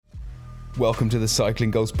Welcome to the Cycling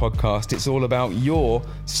Goals podcast. It's all about your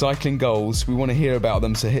cycling goals. We want to hear about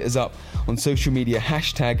them, so hit us up on social media,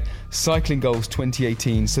 hashtag Cycling Goals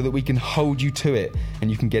 2018, so that we can hold you to it and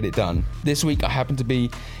you can get it done. This week I happen to be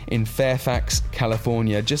in Fairfax,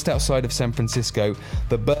 California, just outside of San Francisco,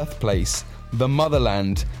 the birthplace, the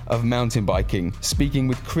motherland of mountain biking, speaking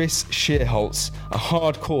with Chris Schierholtz, a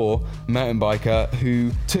hardcore mountain biker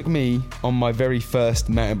who took me on my very first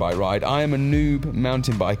mountain bike ride. I am a noob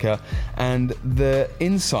mountain biker, and the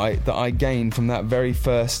insight that I gained from that very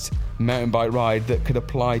first mountain bike ride that could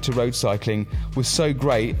apply to road cycling was so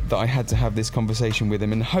great that I had to have this conversation with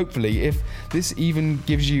him. And hopefully, if this even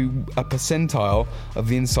gives you a percentile of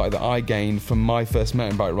the insight that I gained from my first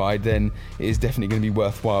mountain bike ride, then it is definitely going to be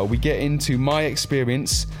worthwhile. We get into my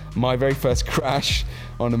experience, my very first crash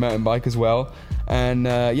on a mountain bike as well. And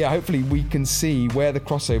hopefully we can see where the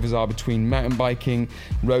crossovers are between mountain biking,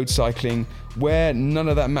 road cycling, where none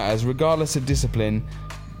of that matters, regardless of discipline.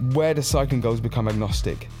 Where do cycling goals become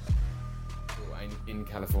agnostic? In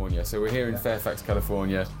California. So we're here in Fairfax,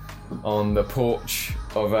 California, on the porch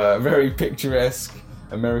of a very picturesque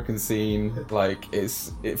American scene. Like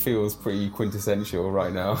it feels pretty quintessential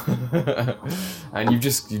right now. And you've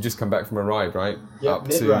just come back from a ride, right? Yeah,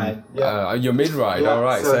 mid-ride. You're mid-ride, yeah, all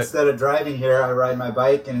right. So instead of driving here, I ride my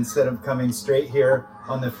bike, and instead of coming straight here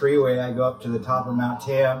on the freeway, I go up to the top of Mount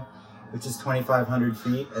Tam, which is 2,500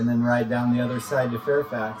 feet, and then ride down the other side to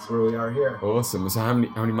Fairfax, where we are here. Awesome. So how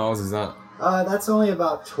many miles is that? That's only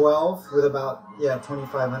about 12 with about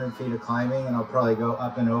 2,500 feet of climbing, and I'll probably go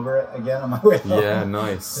up and over it again on my way home. Yeah,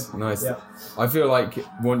 nice. Yeah. I feel like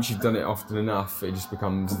once you've done it often enough, it just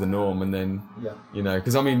becomes the norm, and then,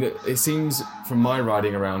 because I mean, it seems from my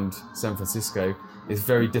riding around San Francisco, it's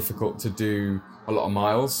very difficult to do a lot of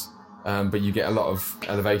miles, but you get a lot of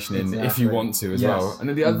elevation in if you want to as well. And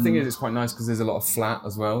then the other thing is it's quite nice because there's a lot of flat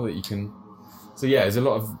as well that you can. So yeah, there's a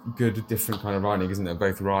lot of good different kind of riding, isn't there?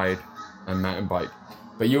 Both ride and mountain bike.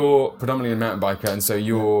 But you're predominantly a mountain biker, and so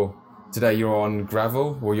today you're on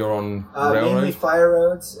gravel or you're on railroad? Mainly fire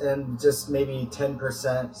roads and just maybe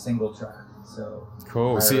 10% single track. So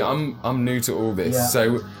cool. See, I'm new to all this,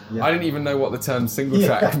 so Yeah. I didn't even know what the term single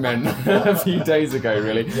track meant a few days ago,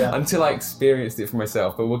 really, until I experienced it for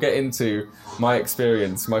myself. But we'll get into my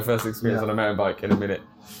first experience on a mountain bike in a minute.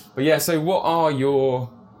 But yeah, so what are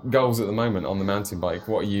your goals at the moment on the mountain bike?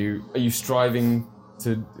 What are you striving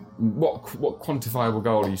to, what quantifiable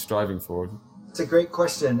goal are you striving for? It's a great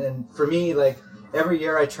question, and for me, like every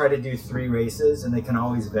year I try to do 3 races, and they can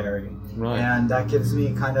always vary. Right. And that gives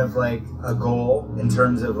me kind of like a goal in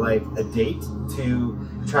terms of like a date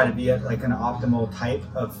to try to be at like an optimal type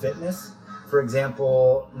of fitness. For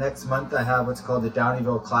example, next month I have what's called the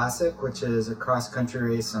Downeyville Classic, which is a cross-country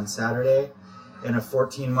race on Saturday and a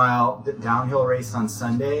 14-mile downhill race on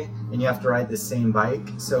Sunday, and you have to ride the same bike.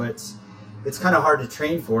 So it's kind of hard to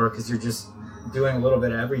train for because you're just doing a little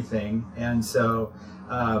bit of everything. And so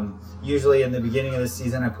usually in the beginning of the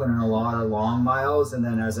season I put in a lot of long miles, and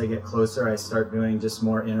then as I get closer I start doing just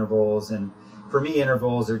more intervals. And for me,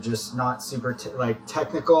 intervals are just not super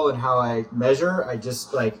technical in how I measure. I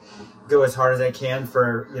just like go as hard as I can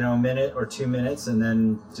for a minute or 2 minutes, and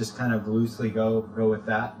then just kind of loosely go with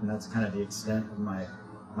that. And that's kind of the extent of my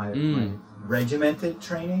regimented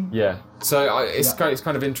training. Yeah. So it's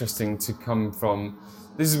kind of interesting to come from.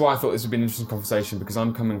 This is why I thought this would be an interesting conversation, because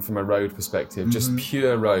I'm coming from a road perspective, just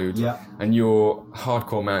pure road, and you're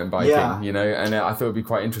hardcore mountain biking, and I thought it'd be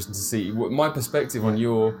quite interesting to see. My perspective on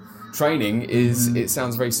your training is it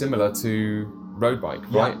sounds very similar to road bike,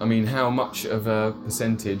 right? I mean, how much of a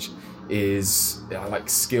percentage is like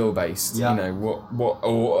skill based,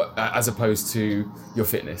 or as opposed to your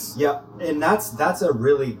fitness? Yeah, and that's a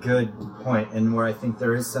really good point, and where I think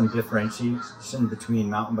there is some differentiation between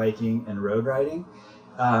mountain biking and road riding.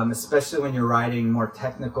 Especially when you're riding more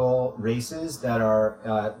technical races that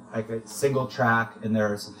are like a single track, and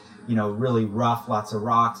there's really rough, lots of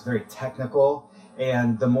rocks, very technical.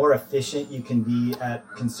 And the more efficient you can be at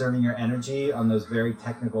conserving your energy on those very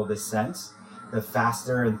technical descents, the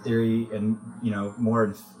faster in theory and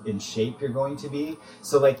more in shape you're going to be.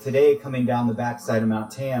 So like today, coming down the backside of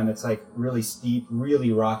Mount Tam, it's like really steep,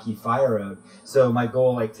 really rocky fire road. So my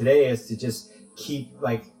goal like today is to just keep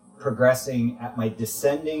like progressing at my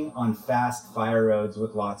descending on fast fire roads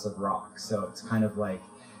with lots of rocks. So it's kind of like,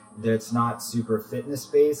 it's not super fitness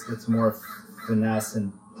based, it's more finesse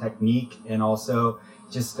and technique. And also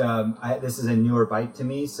just, this is a newer bike to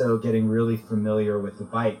me, so getting really familiar with the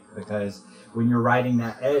bike, because when you're riding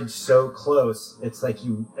that edge so close, it's like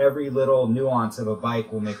every little nuance of a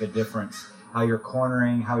bike will make a difference. How you're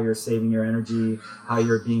cornering, how you're saving your energy, how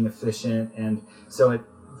you're being efficient. And so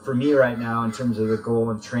for me right now, in terms of the goal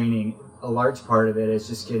and training, a large part of it is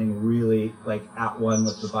just getting really like at one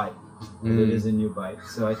with the bike. It is a new bike.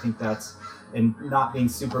 So I think that's, and not being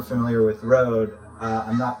super familiar with road,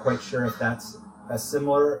 I'm not quite sure if that's a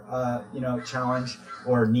similar, challenge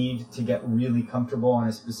or need to get really comfortable on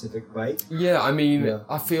a specific bike. Yeah, I mean,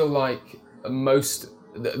 I feel like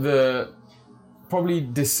the probably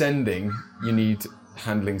descending, you need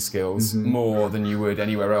handling skills more than you would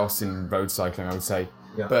anywhere else in road cycling, I would say.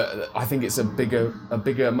 Yeah. But I think it's a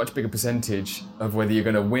much bigger percentage of whether you're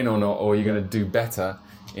going to win or not, or you're going to do better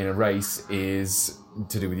in a race is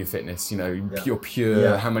to do with your fitness. Your pure.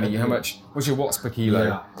 Yeah. What's your watts per kilo?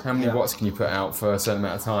 Yeah. How many watts can you put out for a certain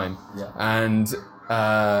amount of time? Yeah. And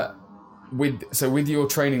with your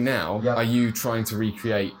training now, are you trying to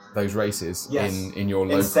recreate those races in your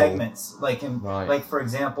local segments? Like for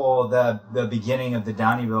example, the beginning of the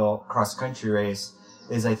Downeyville cross country race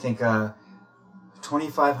is, I think, a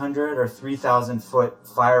 2,500 or 3,000 foot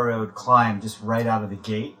fire road climb just right out of the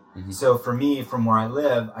gate. So for me, from where I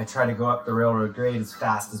live, I try to go up the railroad grade as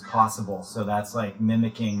fast as possible. So that's like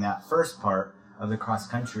mimicking that first part of the cross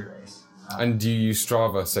country race. And do you use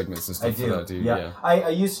Strava segments and stuff? I do. For that? Do you? Yeah. I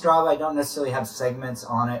use Strava. I don't necessarily have segments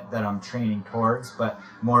on it that I'm training towards, but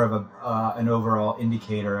more of an overall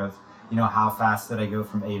indicator of, how fast did I go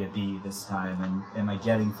from A to B this time, and am I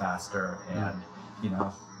getting faster? And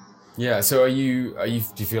Yeah. So do you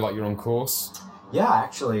feel like you're on course? Yeah,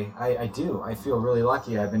 actually, I do. I feel really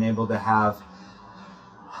lucky. I've been able to have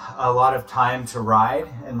a lot of time to ride,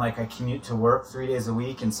 and I commute to work 3 days a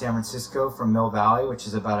week in San Francisco from Mill Valley, which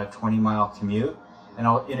is about a 20-mile commute, and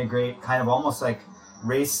I'll integrate kind of almost like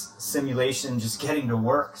race simulation, just getting to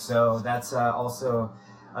work. So that's also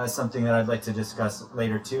something that I'd like to discuss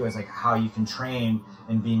later too, is like how you can train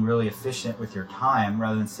and being really efficient with your time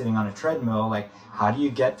rather than sitting on a treadmill. Like, how do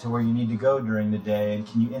you get to where you need to go during the day, and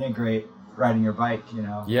can you integrate riding your bike,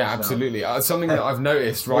 Yeah, absolutely. Something that I've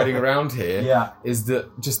noticed riding around here is that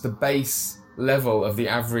just the base level of the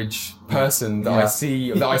average person that I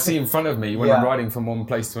see in front of me when I'm riding from one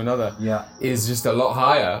place to another is just a lot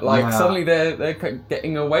higher. Suddenly they're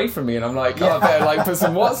getting away from me, and I'm like, I better put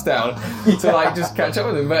some watts down to just catch up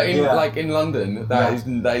with them. But in London, that is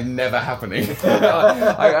never happening.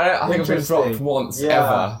 I think I've been dropped once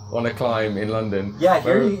ever on a climb in London. Yeah,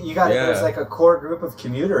 here you got there's like a core group of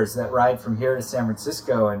commuters that ride from here to San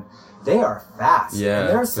Francisco, and they are fast. Yeah, and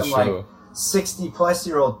there's some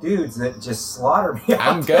 60-plus-year-old dudes that just slaughter me.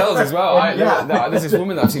 And girls as well. There's this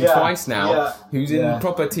woman that I've seen twice now who's in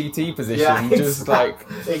proper TT position, just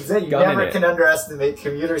exactly. You never can underestimate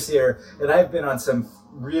commuters here, and I've been on some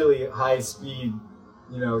really high speed,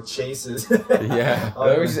 chases.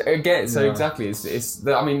 Exactly.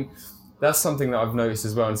 That's something that I've noticed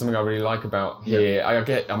as well, and something I really like about here. I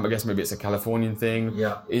guess maybe it's a Californian thing.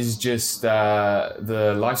 Is just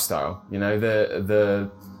the lifestyle.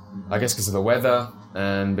 I guess because of the weather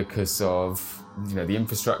and because of the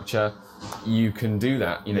infrastructure, you can do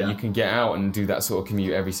that. You can get out and do that sort of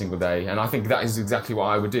commute every single day. And I think that is exactly what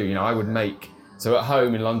I would do. I would so at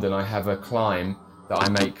home in London, I have a climb that I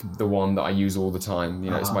make the one that I use all the time.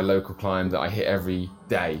 It's my local climb that I hit every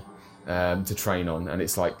day to train on, and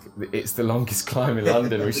it's the longest climb in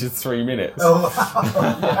London, which is 3 minutes. Oh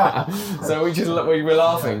wow! So we were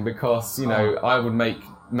laughing because I would make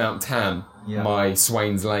Mount Tam my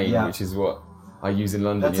Swains Lane, which is what I use in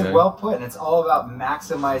London. That's well put, and it's all about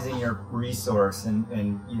maximizing your resource,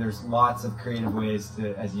 and there's lots of creative ways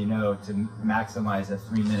to, as you know, to maximize a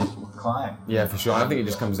 3-minute climb. Yeah, for sure. I think it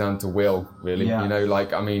just comes down to will, really. I'm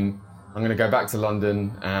going to go back to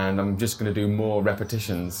London, and I'm just going to do more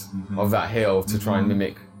repetitions of that hill to try and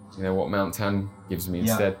mimic, what Mount Tam gives me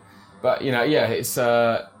instead. But it's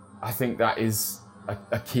I think that is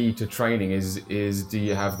a key to training is do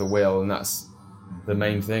you have the will, and that's the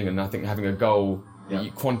main thing. And I think having a goal, a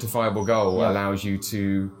quantifiable goal, allows you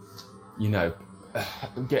to,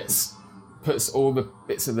 puts all the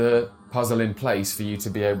bits of the puzzle in place for you to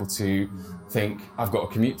be able to think, I've got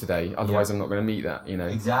to commute today, otherwise I'm not going to meet that,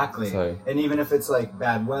 Exactly. So, and even if it's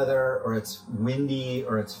bad weather or it's windy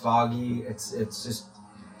or it's foggy, it's just,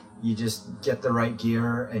 you just get the right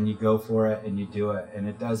gear and you go for it and you do it. And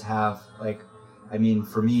it does have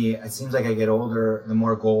for me, it seems like I get older, the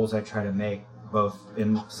more goals I try to make, both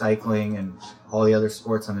in cycling and all the other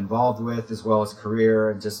sports I'm involved with, as well as career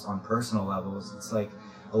and just on personal levels. It's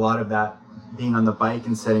a lot of that being on the bike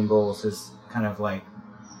and setting goals is kind of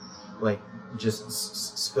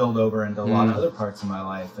just spilled over into a lot of other parts of my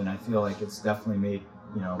life. And I feel like it's definitely made,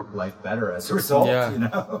 life better as a result,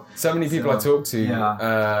 So many people I talk to,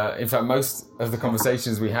 in fact, most of the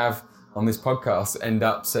conversations we have on this podcast end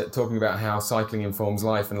up talking about how cycling informs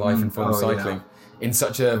life and life informs cycling in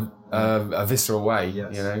such a visceral way.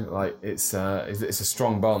 Yes. You know, like it's a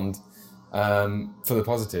strong bond for the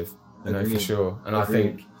positive, you know, for sure. And I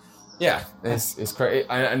think, yeah, it's great.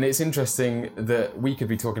 And it's interesting that we could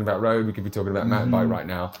be talking about road, we could be talking about mountain bike right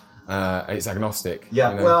now. It's agnostic.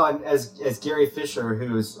 Yeah, you know? well, and as Gary Fisher,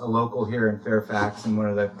 who's a local here in Fairfax and one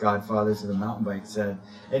of the godfathers of the mountain bike, said,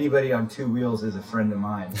 anybody on two wheels is a friend of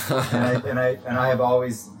mine. and I have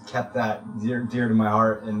always kept that dear to my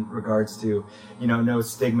heart in regards to, you know, no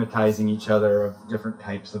stigmatizing each other of different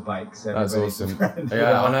types of bikes. That's Everybody's awesome. a friend,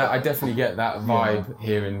 Yeah, and I definitely get that vibe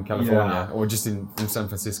here in California, or just in San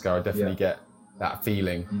Francisco. I definitely get that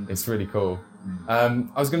feeling. It's really cool. I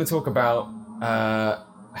was going to talk about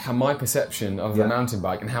how my perception of the mountain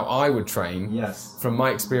bike and how I would train from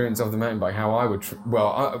my experience of the mountain bike, how I would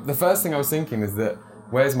the first thing I was thinking is that,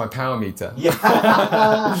 where's my power meter?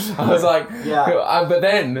 I was like, but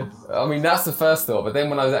then, I mean, that's the first thought, but then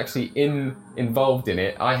when I was actually involved in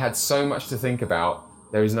it, I had so much to think about.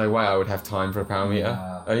 There is no way I would have time for a power meter.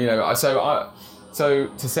 You know, so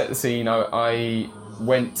to set the scene, I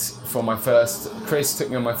went for my first, Chris took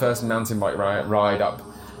me on my first mountain bike ride up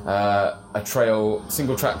a trail,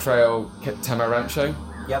 single track trail, Tamarancho.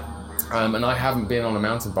 Yep. And I haven't been on a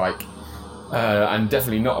mountain bike, and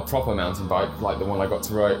definitely not a proper mountain bike like the one I got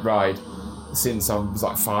to ride since I was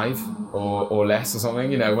like 5 or less or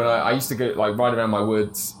something. You know, when I used to go like ride around my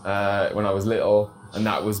woods when I was little, and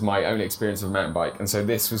that was my only experience of a mountain bike. And so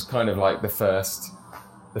this was kind of like the first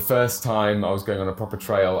time I was going on a proper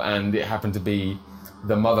trail, and it happened to be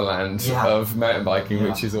the motherland of mountain biking,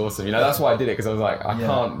 which is awesome. You know, that's why I did it, because I was like, I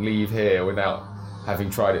can't leave here without having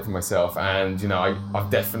tried it for myself. And, you know, I've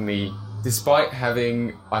definitely, despite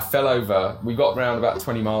I fell over, we got around about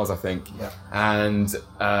 20 miles, I think, and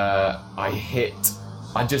I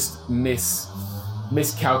just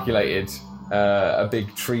miscalculated a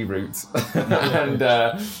big tree root, and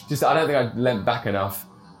I don't think I leant back enough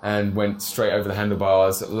and went straight over the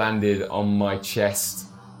handlebars, landed on my chest,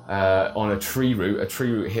 on a tree root. A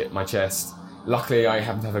tree root hit my chest. Luckily, I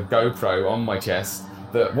happened to have a GoPro on my chest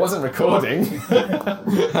that wasn't recording,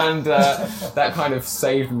 and that kind of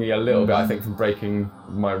saved me a little bit, I think, from breaking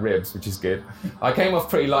my ribs, which is good. I came off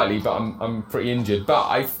pretty lightly, but I'm pretty injured.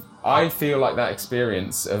 But I feel like that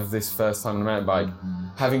experience of this first time on a mountain bike,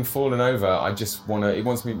 having fallen over,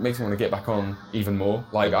 makes me want to get back on even more.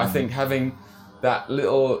 Like, I think having that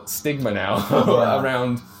little stigma now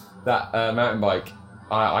around that mountain bike,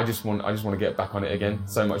 I just want to get back on it again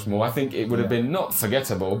so much more. I think it would have been not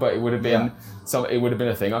forgettable, but it would have been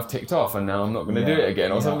a thing I've ticked off, and now I'm not going to do it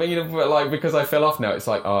again or something. You know, but like, because I fell off now, it's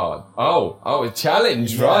like a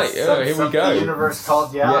challenge, right? Here we go. The universe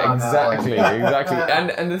called you out. Exactly.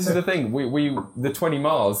 And this is the thing. We the 20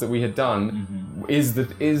 miles that we had done is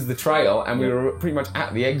the trail, and we were pretty much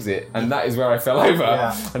at the exit, and that is where I fell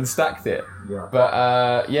over and stacked it. Yeah.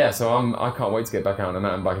 But so I can't wait to get back out on a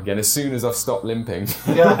mountain bike again as soon as I've stopped limping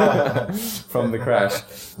from the crash.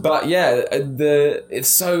 But it's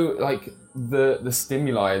so like the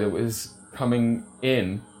stimuli that was coming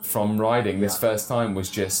in from riding this first time was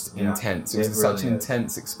just intense. It was such an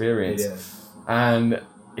intense experience, and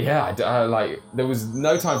there was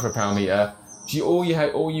no time for a power meter.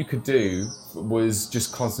 All you could do was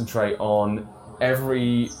just concentrate on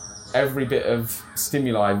every bit of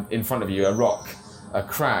stimuli in front of you: a rock, a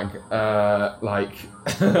crag, like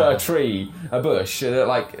a tree, a bush,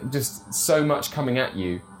 like just so much coming at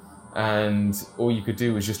you. And all you could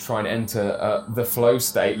do was just try and enter the flow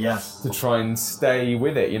state to try and stay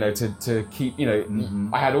with it, you know, to keep, you know,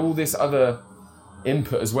 I had all this other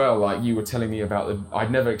input as well, like you were telling me about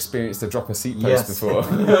I'd never experienced a dropper seat post before.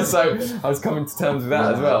 So I was coming to terms with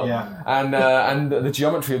that as well. And the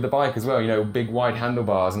geometry of the bike as well, you know, big wide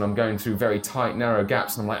handlebars, and I'm going through very tight narrow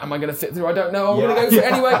gaps, and I'm like, am I going to fit through? I don't know, I'm going to go for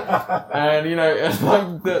it anyway. And you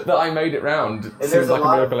know, that I made it round seems like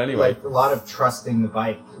a miracle anyway. Like a lot of trusting the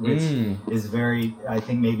bike, which is very, I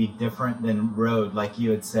think, maybe different than road. Like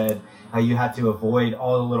you had said, how you had to avoid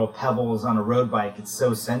all the little pebbles on a road bike. It's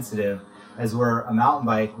so sensitive. As where a mountain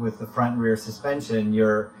bike with the front and rear suspension,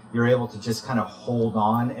 you're able to just kind of hold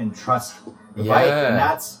on and trust the bike, and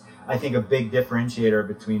that's, I think, a big differentiator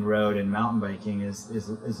between road and mountain biking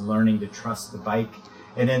is learning to trust the bike.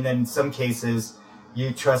 And then in some cases,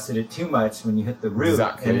 you trusted it too much when you hit the root,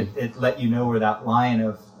 and it let you know where that line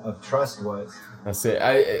of trust was. That's it.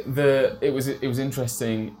 It was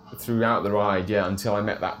interesting throughout the ride, until I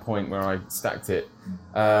met that point where I stacked it.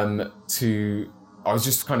 I was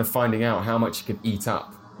just kind of finding out how much you could eat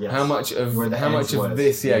up Yes. How much of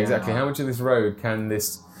this? Yeah, exactly. How much of this road can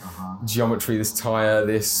this geometry, this tire,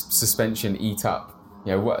 this suspension eat up?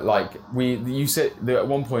 You know, you said that at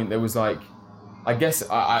one point there was like, I guess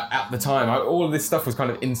at the time, all of this stuff was kind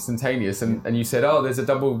of instantaneous, and you said, oh, there's a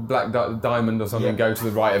double black diamond or something, go to the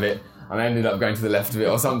right of it, and I ended up going to the left of it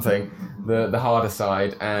or something, the harder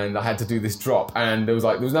side, and I had to do this drop, and there was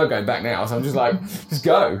no going back now, so I'm just like, just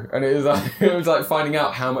go, and it was like finding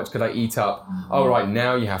out how much could I eat up. Oh, right,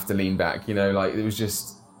 now you have to lean back, you know, like it was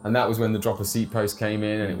just, and that was when the dropper seat post came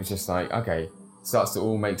in, and it was just like, okay, it starts to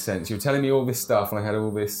all make sense. You were telling me all this stuff, and I had all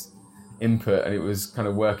this input, and it was kind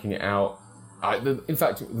of working it out. In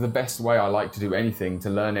fact, the best way I like to do anything,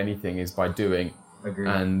 to learn anything, is by doing. Agreed.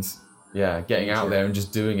 And getting out there and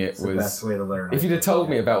just doing it was the best way to learn. If you'd have told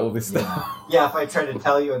me about all this stuff. Yeah, if I tried to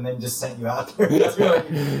tell you and then just sent you out there,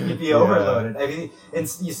 you'd be overloaded. I mean, and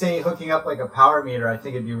you say hooking up like a power meter, I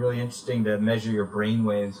think it'd be really interesting to measure your brain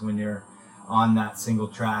waves when you're on that single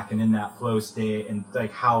track and in that flow state, and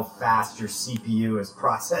like how fast your CPU is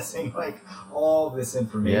processing like all this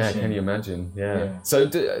information. Yeah, can you imagine? Yeah. So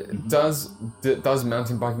does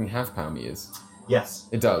mountain biking have power meters? Yes,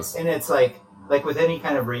 it does. And it's like with any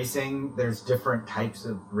kind of racing, there's different types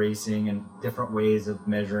of racing and different ways of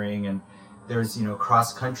measuring, and there's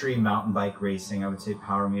cross country mountain bike racing. I would say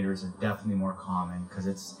power meters are definitely more common because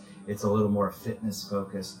it's a little more fitness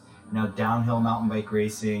focused. Now, downhill mountain bike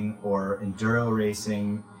racing or enduro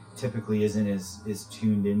racing typically isn't as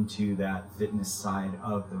tuned into that fitness side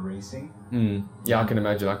of the racing. Yeah, I can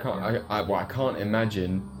imagine. I can't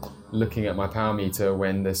imagine looking at my power meter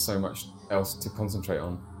when there's so much else to concentrate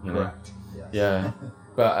on. Correct. Yes. Yeah,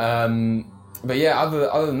 but yeah.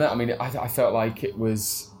 Other than that, I mean, I felt like it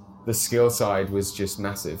was the skill side was just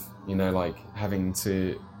massive. Like having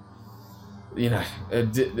to,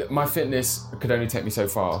 my fitness could only take me so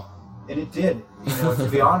far. And it did, to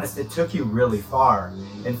be honest, it took you really far.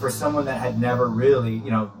 And for someone that had never really,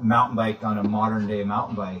 mountain biked on a modern day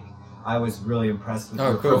mountain bike, I was really impressed with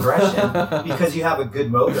your progression because you have a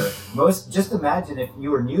good motor. Just imagine if you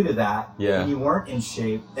were new to that and you weren't in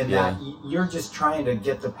shape and that you're just trying to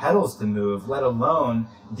get the pedals to move, let alone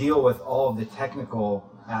deal with all of the technical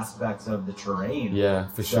aspects of the terrain. Yeah,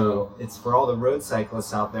 for sure. So it's for all the road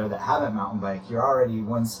cyclists out there that haven't mountain bike, you're already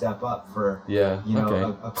one step up for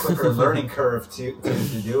a quicker learning curve to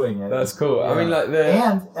doing it. That's cool. Yeah. I mean,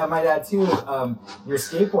 and I might add too, your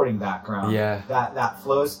skateboarding background. Yeah. That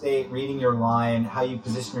flow state, reading your line, how you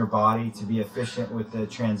position your body to be efficient with the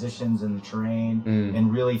transitions and the terrain,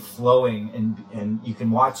 and really flowing. And you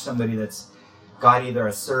can watch somebody that's got either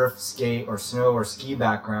a surf, skate, or snow or ski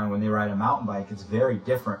background when they ride a mountain bike. It's very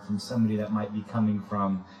different from somebody that might be coming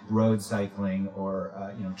from road cycling or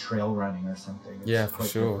trail running or something. It's for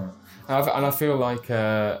sure. And I feel like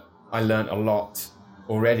I learned a lot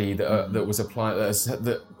already that was applied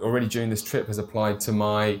that already during this trip has applied to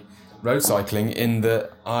my road cycling, in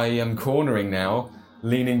that I am cornering now,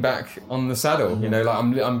 leaning back on the saddle.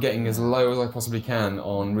 I'm getting as low as I possibly can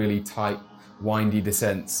on really tight, windy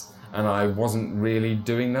descents. And I wasn't really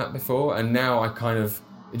doing that before, and now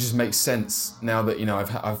it just makes sense now that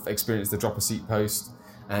I've experienced the dropper seat post,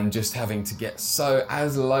 and just having to get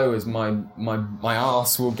as low as my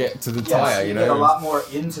arse will get to the tire. You get a lot more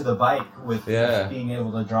into the bike with being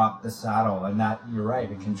able to drop the saddle, and that, you're right,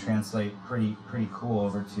 it can translate pretty cool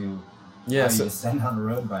over to how you descend on a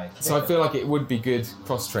road bike. So I feel like it would be good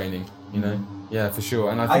cross training. Yeah, for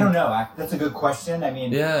sure. And I don't know. That's a good question. I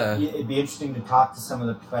mean, it'd be interesting to talk to some of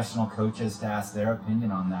the professional coaches to ask their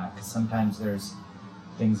opinion on that, because sometimes there's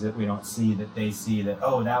things that we don't see that they see that,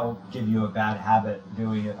 that will give you a bad habit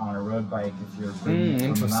doing it on a road bike if you're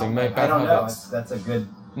interesting. Maybe I don't know. That's a good.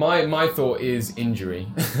 My thought is injury,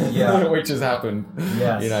 which has happened.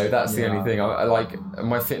 Yes. That's the only thing. I like,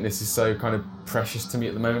 my fitness is so kind of precious to me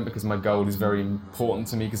at the moment, because my goal is very important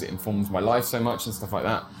to me, because it informs my life so much and stuff like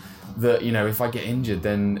that. That if I get injured,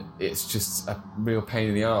 then it's just a real pain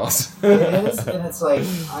in the arse. It is, and it's like,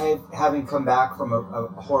 having come back from a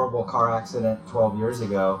horrible car accident 12 years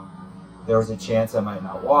ago, there was a chance I might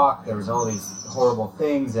not walk. There was all these horrible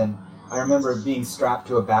things, and I remember being strapped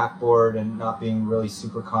to a backboard and not being really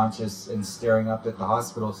super conscious and staring up at the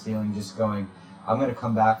hospital ceiling, just going, I'm going to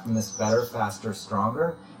come back from this better, faster,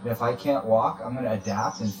 stronger. And if I can't walk, I'm going to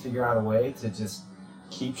adapt and figure out a way to just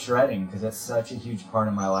keep shredding, because it's such a huge part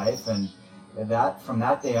of my life. And that from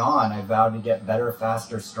that day on, I vowed to get better,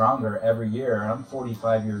 faster, stronger every year. And I'm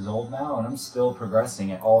 45 years old now, and I'm still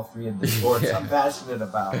progressing at all three of the sports I'm passionate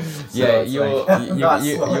about. So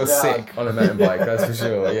you're sick on a mountain bike, that's for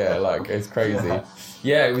sure. Yeah, like, it's crazy.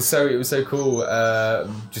 Yeah, it was so cool.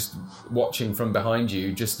 Just watching from behind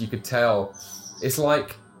you, you could tell. It's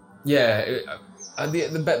like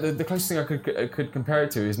The closest thing I could compare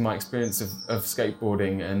it to is my experience of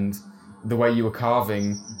skateboarding, and the way you were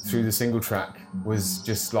carving through the single track was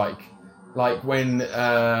just like when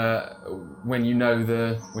you know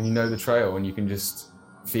the trail and you can just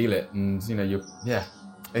feel it, and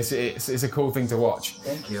it's a cool thing to watch.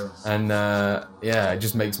 Thank you. And it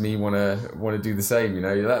just makes me want to do the same.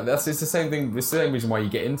 It's the same thing. The same reason why you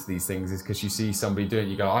get into these things is because you see somebody doing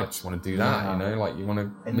it, you go, I just want to do that. Like you want to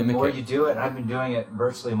mimic it. And the more you do it, I've been doing it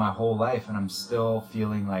virtually my whole life, and I'm still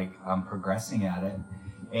feeling like I'm progressing at it.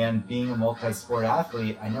 And being a multi-sport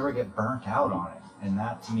athlete, I never get burnt out on it. And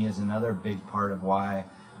that to me is another big part of why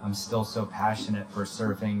I'm still so passionate for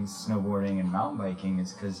surfing, snowboarding, and mountain biking,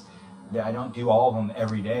 is because I don't do all of them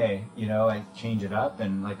every day. I change it up.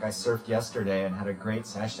 And like I surfed yesterday and had a great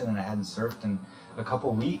session, and I hadn't surfed in a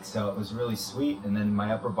couple weeks, so it was really sweet. And then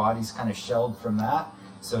my upper body's kind of shelled from that.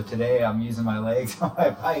 So today I'm using my legs on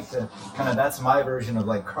my bike to that's my version of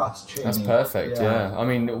like cross training. That's perfect. Yeah. I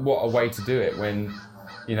mean, what a way to do it when,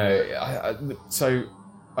 so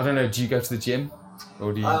I don't know, do you go to the gym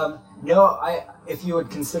or do you? No, if you would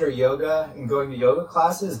consider yoga and going to yoga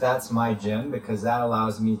classes, that's my gym, because that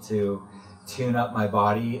allows me to tune up my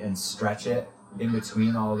body and stretch it in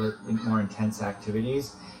between all the more intense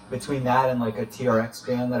activities. Between that and like a TRX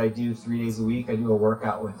band that I do 3 days a week, I do a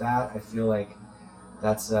workout with that. I feel like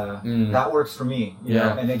that's that works for me. You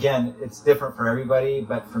know? And again, it's different for everybody,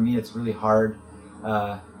 but for me, it's really hard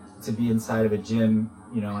to be inside of a gym.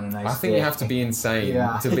 On a nice I think day. you have to be insane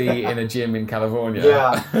to be in a gym in California.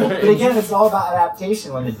 Yeah. But again, it's all about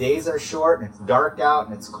adaptation. When the days are short and it's dark out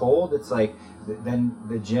and it's cold, it's like, then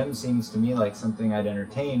the gym seems to me like something I'd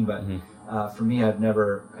entertain. But for me, I've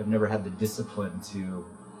never had the discipline to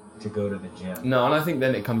go to the gym. No, and I think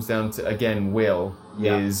then it comes down to, again, will.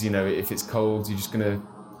 Is, if it's cold, you're just going to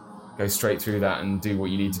go straight through that and do what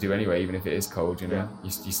you need to do anyway, even if it is cold, you're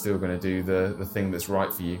still going to do the thing that's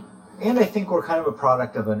right for you. And I think we're kind of a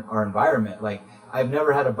product of our environment. Like, I've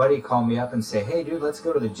never had a buddy call me up and say, hey, dude, let's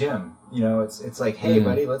go to the gym. It's like, hey,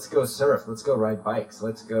 buddy, let's go surf. Let's go ride bikes.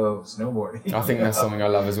 Let's go snowboarding. I think that's something I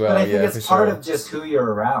love as well. But I think it's part of just who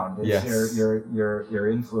you're around. It's your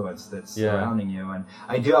influence that's surrounding you. And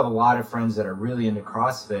I do have a lot of friends that are really into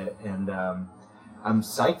CrossFit, and I'm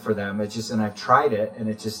psyched for them. And I've tried it, and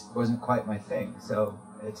it just wasn't quite my thing. So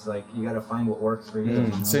it's like, you got to find what works for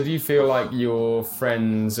you. So do you feel like your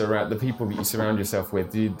friends, around the people that you surround yourself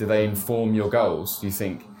with, do they inform your goals? Do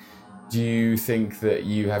you think that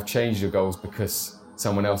you have changed your goals because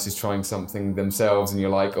someone else is trying something themselves, and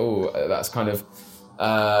you're like, oh, that's kind of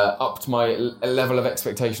upped my level of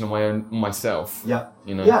expectation on myself? Yeah.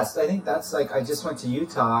 Yes, I think that's like, I just went to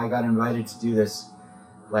Utah. I got invited to do this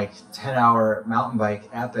like 10-hour mountain bike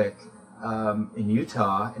epic in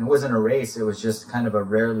Utah, and it wasn't a race. It was just kind of a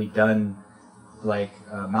rarely done like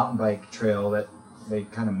mountain bike trail that they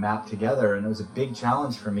kind of mapped together, and it was a big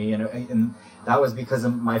challenge for me. And that was because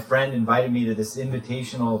my friend invited me to this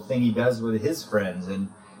invitational thing he does with his friends, and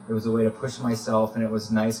it was a way to push myself. And it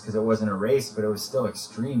was nice because it wasn't a race, but it was still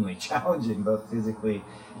extremely challenging, both physically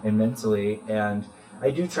and mentally. And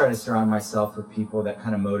I do try to surround myself with people that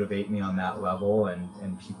kind of motivate me on that level,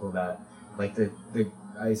 and people that like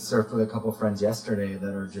I surfed with a couple friends yesterday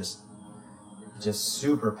that are just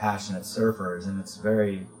super passionate surfers, and it's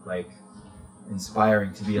very like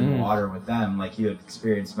inspiring to be in the water with them. Like, you had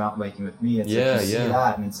experienced mountain biking with me. It's like you see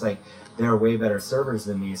that, and it's like they're way better surfers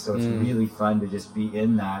than me, so it's really fun to just be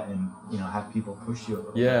in that and have people push you a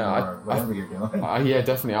little bit more, whatever you're doing.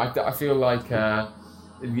 Definitely. I feel like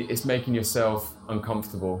it's making yourself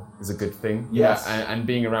uncomfortable is a good thing. Yes. And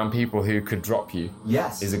being around people who could drop you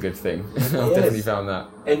is a good thing. I've definitely found that.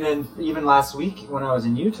 And then even last week when I was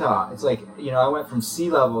in Utah, it's like, I went from sea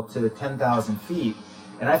level to 10,000 feet,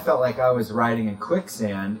 and I felt like I was riding in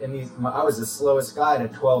quicksand, and I was the slowest guy to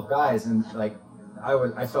 12 guys, and like,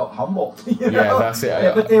 I felt humbled, Yeah, that's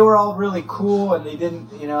it. But they were all really cool, and they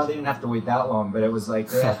didn't have to wait that long. But it was like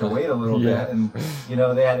they had to wait a little bit, and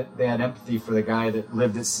they had empathy for the guy that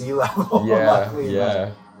lived at sea level. Luckily,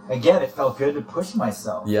 but again, it felt good to push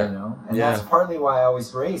myself. And that's partly why I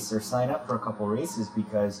always race or sign up for a couple races,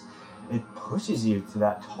 because it pushes you to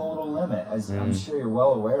that total limit, as I'm sure you're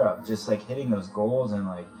well aware of. Just like hitting those goals and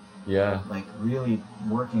like really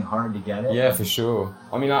working hard to get it. Yeah, for sure.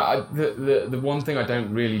 I mean, the one thing I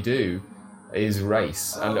don't really do is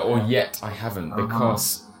race, or yet I haven't,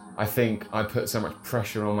 because I think I put so much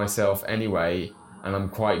pressure on myself anyway, and I'm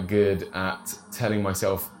quite good at telling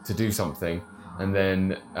myself to do something, and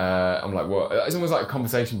then I'm like, well, it's almost like a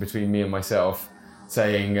conversation between me and myself,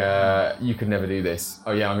 saying, you could never do this.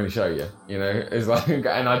 Oh yeah, I'm going to show you. It's like, and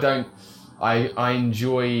I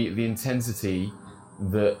enjoy the intensity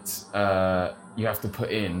that you have to put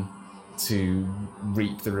in to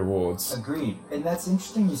reap the rewards. Agreed. And that's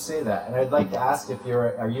interesting you say that. And I'd like to ask if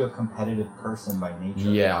are you a competitive person by nature?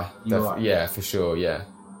 Yeah, are. Yeah, for sure. Yeah,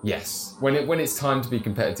 yes. When it's time to be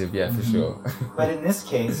competitive, yeah, for sure. But in this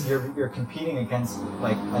case, you're competing against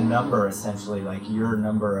like a number, essentially, like your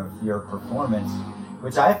number of your performance,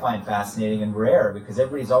 which I find fascinating and rare because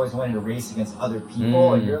everybody's always wanting to race against other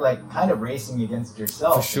people, and you're like kind of racing against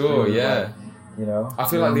yourself. For sure, yeah. Like, you know, I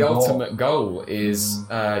feel like the ultimate goal is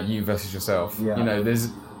you versus yourself. Yeah. You know,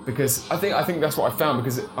 because I think that's what I found,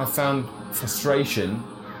 because I found frustration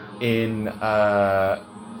in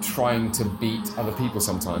trying to beat other people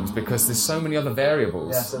sometimes because there's so many other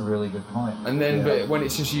variables. That's a really good point. And then, but when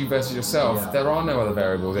it's just you versus yourself, there are no other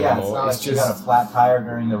variables anymore. It's not like you got a flat tire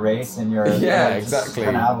during the race and you're exactly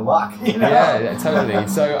kind of out of luck. You know? Yeah, totally.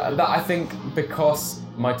 So that, I think because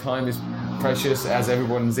my time is precious, as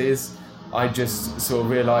everyone's is, I just sort of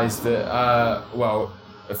realised that,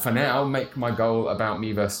 for now, make my goal about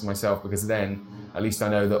me versus myself, because then at least I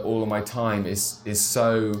know that all of my time is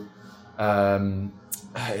so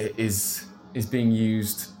is being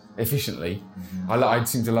used efficiently. I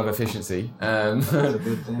seem to love efficiency. That's a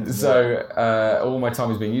good thing. So all my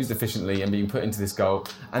time is being used efficiently and being put into this goal.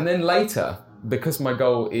 And then later, because my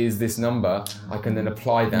goal is this number, I can then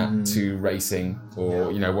apply that to racing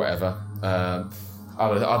or, whatever.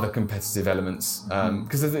 Other competitive elements,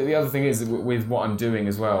 because the other thing is with what I'm doing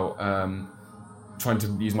as well, trying to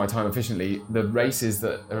use my time efficiently, the races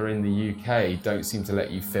that are in the UK don't seem to let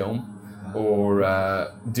you film or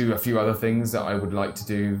do a few other things that I would like to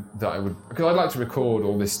do, because I'd like to record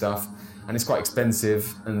all this stuff, and it's quite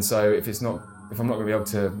expensive, and so if I'm not going to be able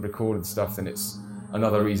to record the stuff, then it's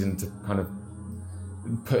another reason to kind of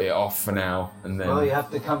put it off for now, and then. Well, you have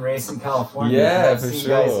to come race in California. Yeah, for see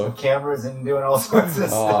sure. Guys with cameras and doing all sorts of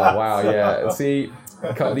stuff. Oh wow, yeah. See, the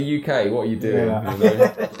UK, what are you doing? Yeah. You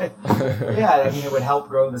know? Yeah, I mean, it would help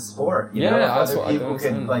grow the sport. You know, if that's other what people I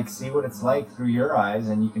can like see what it's like through your eyes,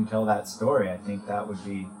 and you can tell that story. I think that would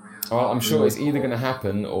be. Well, I'm sure it's either going to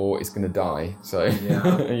happen or it's going to die. So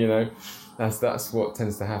that's what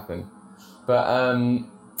tends to happen. But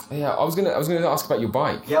I was gonna ask about your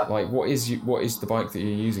bike. Yeah. Like, what is the bike that you're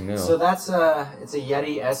using now? So it's a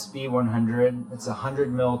Yeti SB100. It's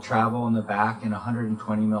 100 mil travel in the back and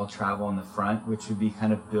 120 mil travel in the front, which would be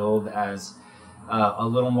kind of billed as a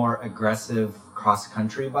little more aggressive cross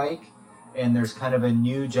country bike. And there's kind of a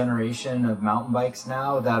new generation of mountain bikes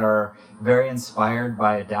now that are very inspired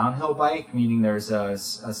by a downhill bike, meaning there's a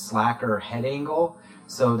slacker head angle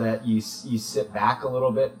so that you sit back a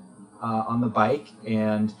little bit on the bike.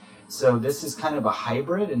 And so this is kind of a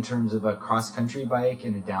hybrid in terms of a cross-country bike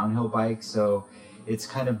and a downhill bike. So it's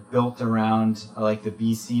kind of built around like the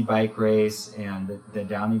BC bike race and the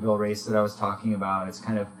Downieville race that I was talking about. It's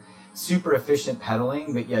kind of super efficient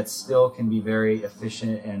pedaling, but yet still can be very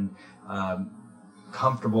efficient and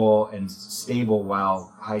comfortable and stable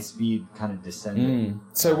while high speed kind of descending.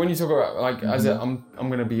 So when you talk about like, I'm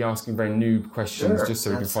going to be asking very noob questions just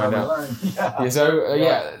so we can find out.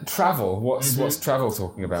 Travel. What's travel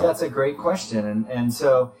talking about? So that's a great question, and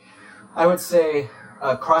so I would say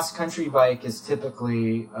a cross country bike is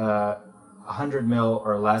typically 100 mil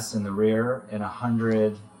or less in the rear and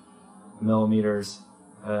 100 millimeters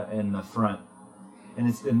in the front,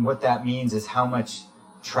 and what that means is how much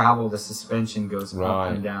travel the suspension goes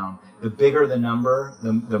up and down. The bigger the number,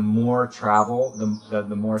 the more travel,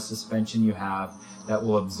 the more suspension you have that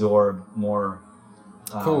will absorb more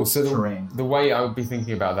cool. So terrain. The way I would be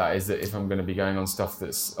thinking about that is that if I'm going to be going on stuff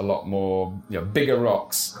that's a lot more, bigger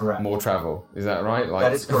rocks, correct, more travel. Is that right?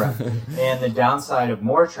 That is correct. And the downside of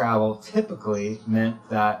more travel typically meant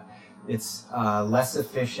that it's less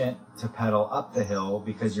efficient to pedal up the hill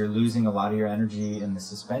because you're losing a lot of your energy in the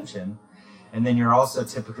suspension. And then you're also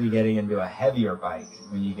typically getting into a heavier bike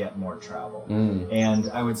when you get more travel.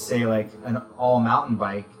 And I would say like an all mountain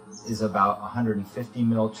bike is about 150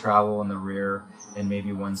 mil travel in the rear and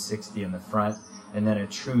maybe 160 in the front. And then a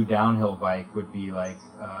true downhill bike would be like,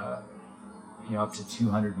 up to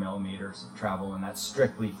 200 millimeters of travel. And that's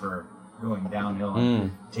strictly for going downhill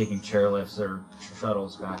and taking chairlifts or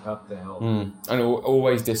shuttles back up the hill. And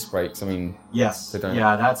always disc brakes. I mean, yes,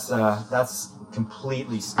 that's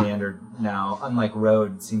completely standard now. Unlike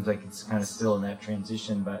road, it seems like it's kind of still in that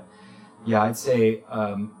transition. But yeah, I'd say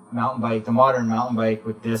mountain bike, the modern mountain bike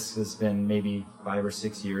with discs has been maybe 5 or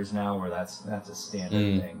 6 years now, where that's a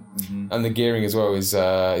standard thing. And the gearing as well is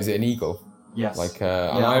it an Eagle? Yes. Like,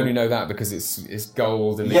 and I only know that because it's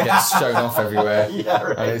gold and it gets shown off everywhere. Yeah,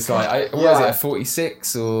 right. And it's like, what is it, a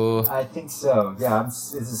 46 or? I think so. Yeah,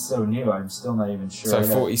 this is so new. I'm still not even sure. So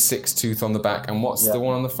 46 tooth on the back, and what's the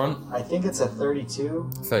one on the front? I think it's a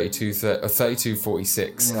 32. 32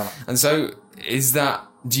 46. Yeah. And so is that?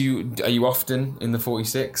 Are you often in the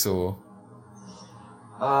 46 or?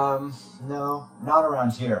 No, not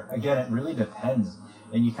around here. Again, it really depends.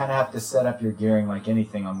 And you kind of have to set up your gearing like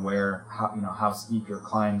anything on how steep your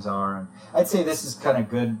climbs are. And I'd say this is kind of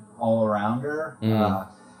good all arounder.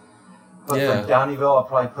 But for Downeyville, I'll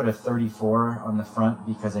probably put a 34 on the front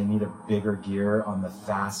because I need a bigger gear on the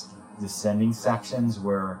fast descending sections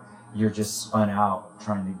where you're just spun out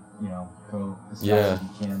trying to, go as fast as you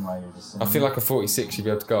can while you're descending. I feel like a 46 you'd be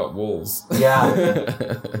able to go up walls. Yeah.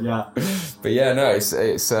 Yeah. But yeah, no, it's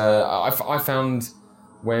I found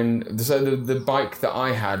when the bike that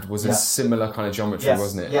I had was a similar kind of geometry,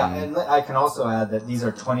 wasn't it? Yeah, and I can also add that these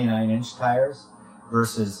are 29-inch tires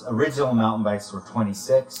versus original mountain bikes were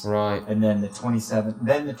 26. Right. And then the 27,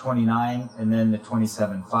 then the 29, and then the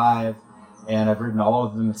 27.5. And I've ridden all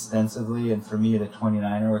of them extensively. And for me, the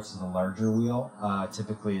 29er, which is a larger wheel,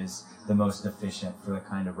 typically is the most efficient for the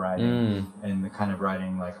kind of riding and the kind of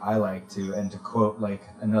riding like I like to. And to quote like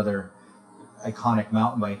another iconic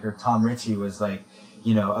mountain biker, Tom Ritchie was like,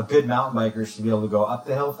 a good mountain biker should be able to go up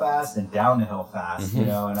the hill fast and down the hill fast,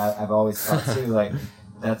 and I've always thought too, like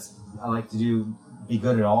I like to be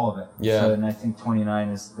good at all of it. Yeah. So, and I think 29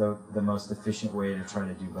 is the most efficient way to try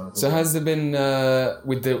to do both. So has there been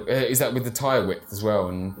is that with the tire width as well?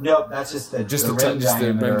 And no, that's just the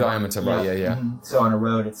rim diameter, right? Yeah. Mm-hmm. So on a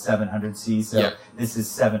road it's 700C. So this is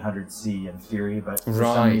 700C in theory, but for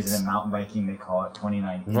some reason in mountain biking they call it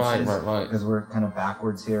 29 inches. Right. Because we're kind of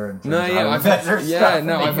backwards here. I've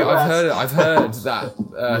heard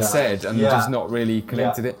that said, and just not really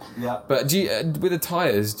connected it. Yeah. But do you, with the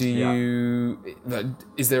tires,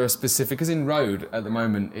 is there a specific? Because in road at the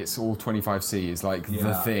moment, it's all 25C is like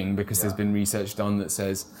the thing because there's been research done that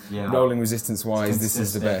says rolling resistance wise, this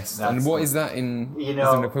is the best. And what is that in?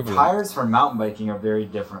 An equivalent? Tires for mountain biking are very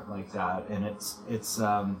different like that, and it's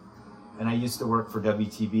and I used to work for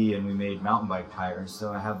WTB and we made mountain bike tires,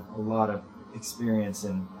 so I have a lot of experience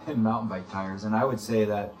in mountain bike tires, and I would say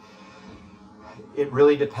that it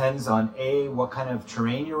really depends on A, what kind of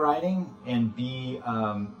terrain you're riding, and B,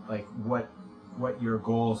 like what your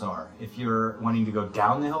goals are. If you're wanting to go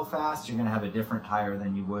down the hill fast, you're going to have a different tire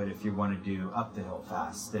than you would if you want to do up the hill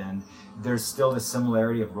fast. And there's still the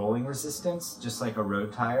similarity of rolling resistance, just like a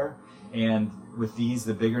road tire. And with these,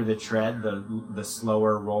 the bigger the tread, the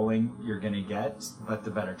slower rolling you're going to get, but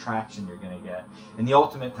the better traction you're going to get. And the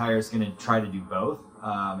ultimate tire is going to try to do both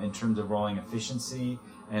in terms of rolling efficiency,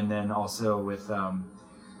 and then also with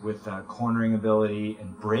cornering ability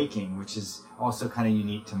and braking, which is also kind of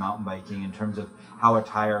unique to mountain biking in terms of how a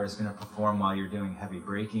tire is going to perform while you're doing heavy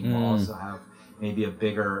braking. Will also have maybe a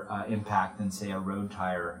bigger impact than, say, a road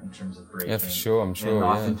tire in terms of braking. Yeah, for sure, I'm sure. And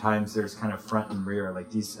oftentimes there's kind of front and rear,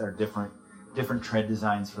 like these are different tread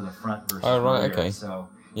designs for the front versus the rear. Okay. So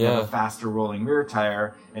you have a faster rolling rear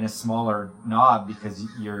tire and a smaller knob because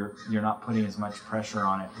you're not putting as much pressure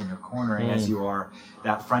on it when you're cornering as you are.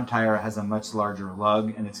 That front tire has a much larger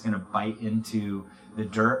lug and it's going to bite into the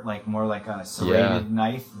dirt more like a serrated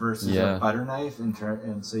knife versus a butter knife,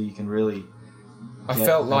 and so you can really. I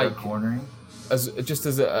felt like cornering. As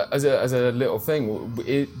a little thing,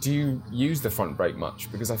 do you use the front brake much?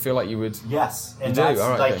 Because I feel like you would. Yes, and that's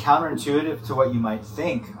counterintuitive to what you might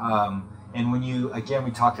think. And when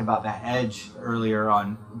we talked about that edge earlier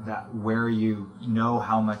on, that where you know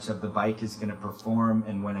how much of the bike is going to perform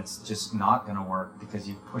and when it's just not going to work because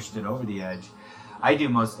you've pushed it over the edge. I do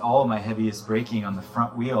most all of my heaviest braking on the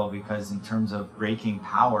front wheel because in terms of braking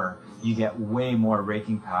power, you get way more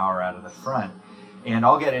braking power out of the front. And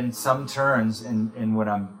I'll get in some turns and when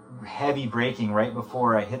I'm heavy braking right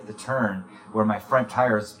before I hit the turn where my front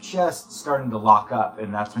tire is just starting to lock up,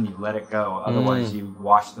 and that's when you let it go. Otherwise you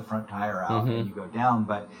wash the front tire out and you go down.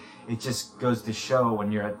 But it just goes to show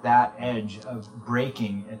when you're at that edge of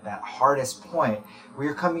braking at that hardest point where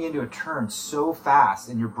you're coming into a turn so fast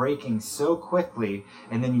and you're braking so quickly,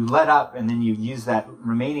 and then you let up and then you use that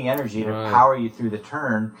remaining energy to power you through the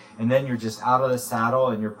turn, and then you're just out of the saddle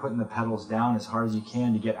and you're putting the pedals down as hard as you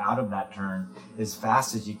can to get out of that turn as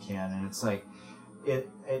fast as you can. And it's like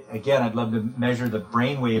again, I'd love to measure the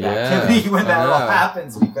brainwave activity when that all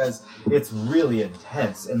happens because it's really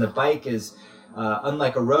intense. And the bike is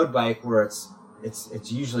unlike a road bike where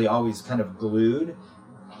it's usually always kind of glued.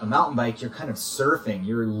 A mountain bike, you're kind of surfing.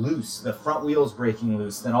 You're loose. The front wheel's breaking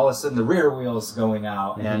loose. Then all of a sudden, the rear wheel's going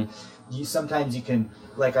out, and sometimes you can,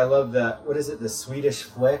 like, I love the Swedish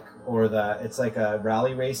flick, or it's like a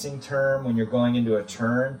rally racing term when you're going into a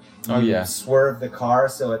turn. You swerve the car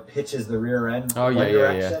so it pitches the rear end one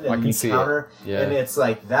direction, and you counter. And it's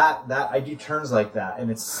like that I do turns like that,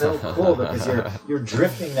 and it's so cool because you're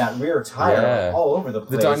drifting that rear tire all over the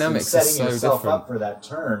place. The dynamics and setting setting yourself different. up for that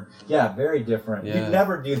turn. Yeah, very different. You'd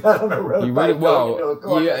never do that on a road bike.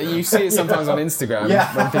 You see it sometimes on Instagram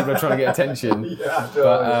when people are trying to get attention.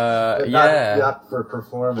 Totally. But not for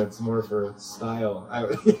performance, more for style. I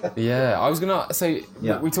was gonna say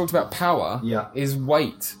we talked about power. Is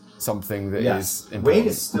weight something that is important? Weight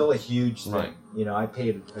is still a huge thing. Right. You know, I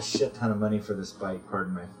paid a shit ton of money for this bike,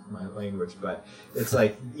 pardon my language, but it's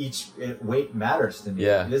like weight matters to me.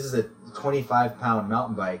 This is a 25-pound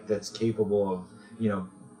mountain bike that's capable of, you know,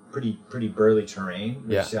 pretty burly terrain,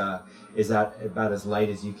 which is about as light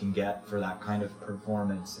as you can get for that kind of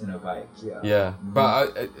performance in a bike.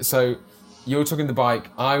 But so you're talking the bike,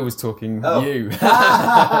 I was talking you. Well,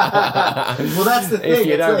 that's the thing. If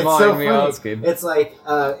you don't mind me asking. It's like,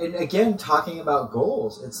 and again, talking about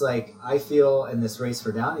goals, it's like, I feel in this race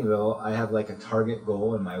for Downeyville, I have like a target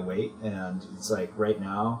goal in my weight, and it's like right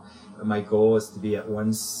now, my goal is to be at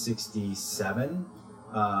 167,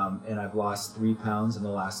 and I've lost 3 pounds in the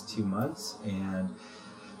last 2 months, and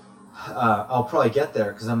I'll probably get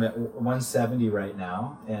there because I'm at 170 right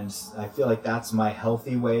now, and I feel like that's my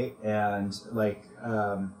healthy weight. And like,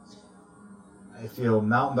 I feel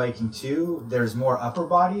mountain biking too, there's more upper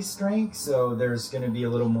body strength, so there's going to be a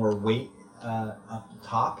little more weight up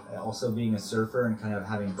top. Also, being a surfer and kind of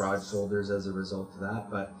having broad shoulders as a result of that.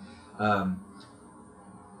 But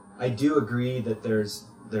I do agree that there's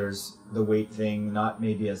the weight thing, not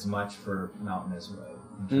maybe as much for mountain as well,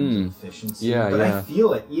 in terms of efficiency. I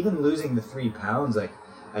feel it. Even losing the 3 pounds, like,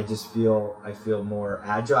 I feel more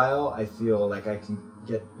agile. I feel like I can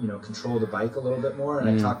get, control the bike a little bit more. And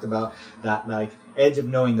I talked about that, like, edge of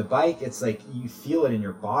knowing the bike. It's like you feel it in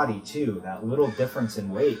your body too. That little difference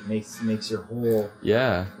in weight makes your whole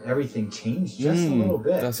everything change just a little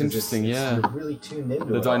bit. That's interesting. You're really tuned into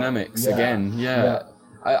the dynamics again.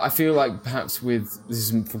 I feel like perhaps this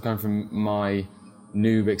is coming from my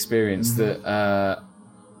noob experience, that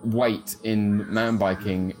weight in mountain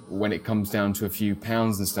biking, when it comes down to a few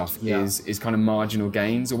pounds and stuff, is kind of marginal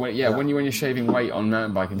gains. Or when you're shaving weight on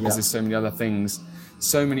mountain biking, because there's so many other things,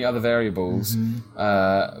 so many other variables,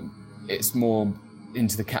 it's more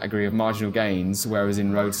into the category of marginal gains, whereas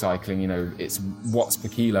in road cycling, it's watts per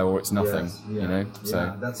kilo or it's nothing.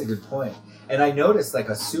 So that's a good point. And I noticed, like,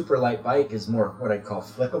 a super light bike is more what I'd call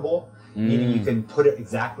flickable, meaning you can put it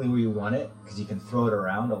exactly where you want it, because you can throw it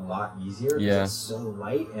around a lot easier because it's so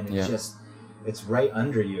light, and it's right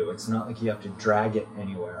under you. It's not like you have to drag it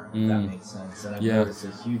anywhere, if that makes sense. And I've noticed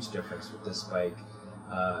a huge difference with this bike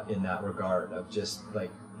in that regard, of just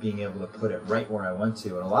like being able to put it right where I want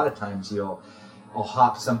to. And a lot of times I'll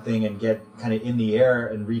hop something and get kind of in the air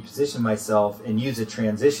and reposition myself and use a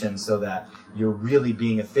transition so that you're really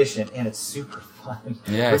being efficient, and it's super fun.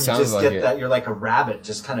 Yeah, it sounds like it. That you're like a rabbit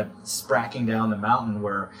just kind of spracking down the mountain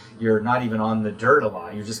where you're not even on the dirt a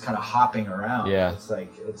lot. You're just kind of hopping around. Yeah. It's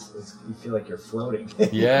like, you feel like you're floating.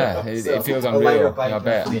 Yeah, it feels unreal. A lighter bike I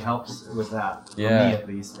bet. definitely helps with that. For me, at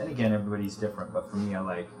least. And again, everybody's different, but for me, I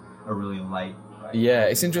like a really light bike. Yeah,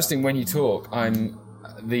 it's interesting when you talk. I'm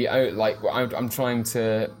trying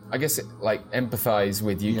to, I guess, empathize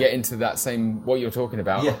with you, get into that same, what you're talking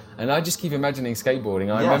about. Yeah. And I just keep imagining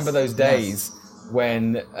skateboarding. I remember those days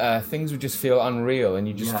when things would just feel unreal, and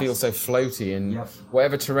you just feel so floaty, and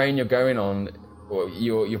whatever terrain you're going on, or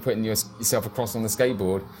you're putting yourself across on the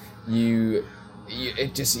skateboard, you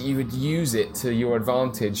would use it to your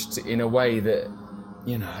advantage in a way that,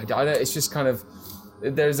 it's just kind of,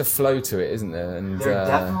 there's a flow to it, isn't there? And there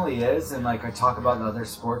definitely is, and like I talk about the other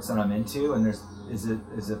sports that I'm into, and is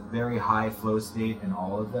a very high flow state in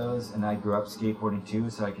all of those. And I grew up skateboarding too,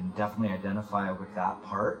 so I can definitely identify with that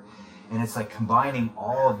part. And it's like combining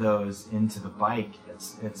all of those into the bike.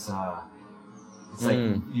 It's like,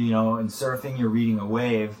 in surfing you're reading a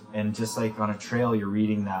wave, and just like on a trail you're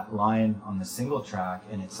reading that line on the single track,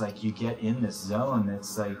 and it's like you get in this zone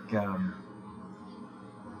that's like.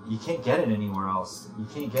 You can't get it anywhere else. You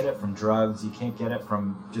can't get it from drugs. You can't get it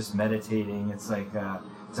from just meditating. It's like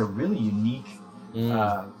it's a really unique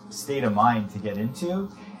state of mind to get into.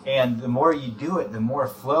 And the more you do it, the more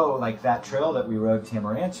flow. Like that trail that we rode,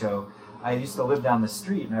 Tamarancho, I used to live down the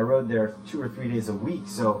street, and I rode there 2 or 3 days a week.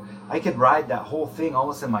 So I could ride that whole thing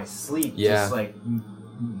almost in my sleep, just like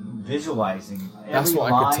visualizing every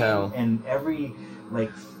line. I could tell. And every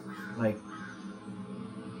like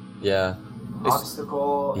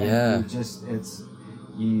obstacle, and you just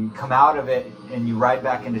you come out of it and you ride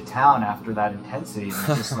back into town after that intensity, and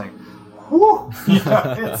it's just like, whoo! You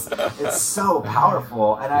know, it's so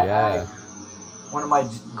powerful. And I one of my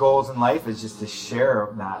goals in life is just to share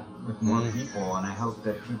that with more people, and I hope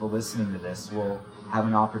that people listening to this will have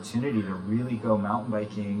an opportunity to really go mountain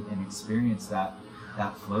biking and experience that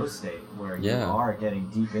flow state where you are getting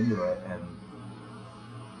deep into it and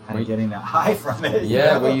kind of getting that high from it.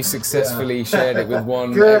 Yeah, where you successfully shared it with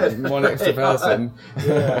one extra person.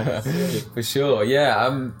 For sure.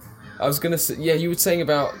 Yeah. I was gonna say, you were saying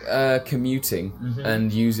about commuting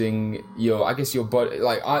and using your body.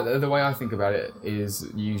 Like the way I think about it is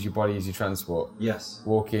use your body as your transport. Yes.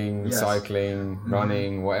 Walking, cycling,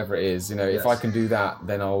 running, whatever it is. You know, if I can do that,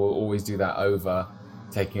 then I will always do that over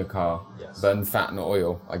taking a car. Yes. Burn fat, not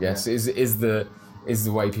oil, I guess, is the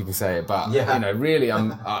way people say it. But you know, really,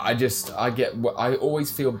 I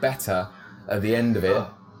always feel better at the end of it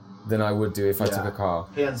than I would do if I took a car.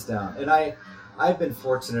 Hands down. And I've been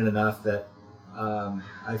fortunate enough that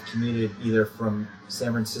I've commuted either from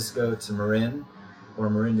San Francisco to Marin or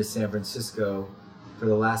Marin to San Francisco for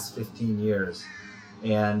the last 15 years.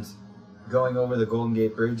 And going over the Golden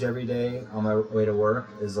Gate Bridge every day on my way to work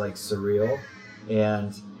is like surreal.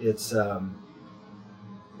 And it's a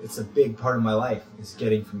big part of my life, is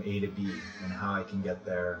getting from A to B and how I can get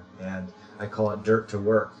there. And I call it dirt to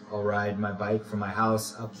work. I'll ride my bike from my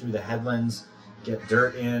house up through the headlands, get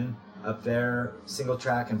dirt in, up there, single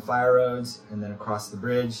track and fire roads, and then across the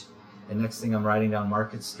bridge. And next thing I'm riding down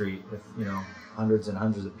Market Street with, you know, hundreds and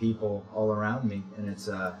hundreds of people all around me. And it's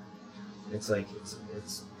the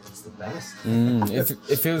best.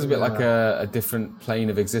 It feels a bit like a different plane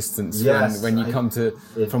of existence when you come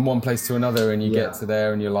from one place to another and you get to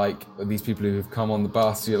there and you're like, these people who have come on the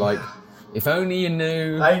bus, you're like, if only you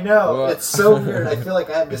knew. I know. It's so weird. I feel like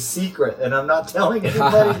I have the secret and I'm not telling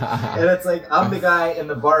anybody. And it's like, I'm the guy in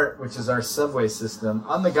the BART, which is our subway system.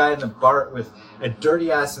 I'm the guy in the BART with a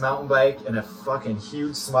dirty ass mountain bike and a fucking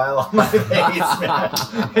huge smile on my face, man.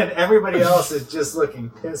 And everybody else is just looking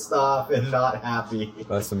pissed off and not happy.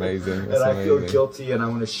 That's amazing. And I feel guilty and I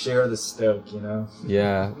want to share the stoke, you know?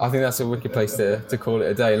 Yeah. I think that's a wicked place to call it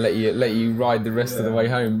a day and let you ride the rest of the way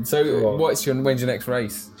home. So cool. When's your next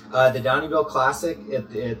race? The Downeyville Classic at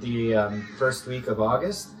the first week of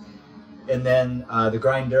August, and then the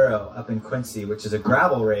Grinduro up in Quincy, which is a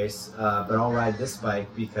gravel race, but I'll ride this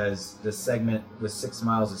bike because the segment with 6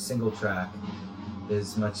 miles of single track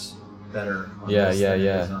is much better on this than it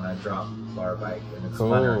is on a drop bar bike, and it's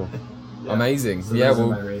funner. Amazing. So those are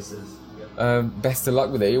my races. Best of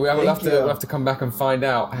luck with it. We'll have to come back and find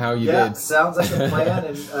out how you did. Yeah, sounds like a plan.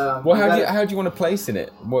 And how do you want to place in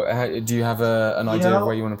it? Do you have an idea of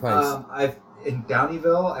where you want to place? In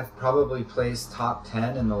Downeyville, I've probably placed top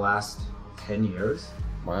 10 in the last 10 years.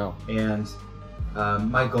 Wow. And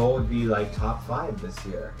my goal would be like top 5 this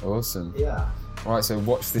year. Awesome. Yeah. All right, so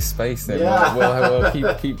watch this space then. Yeah.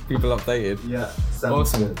 We'll keep people updated. Yeah.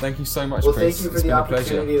 Awesome. Good. Thank you so much, Well, Chris. thank you for the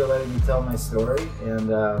opportunity to letting me tell my story,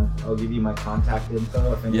 and I'll give you my contact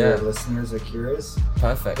info if any of your listeners are curious.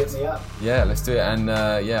 Perfect. Hit me up. Yeah, let's do it. And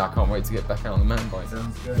I can't wait to get back out on the mountain bike.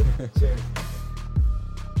 Sounds good. Cheers.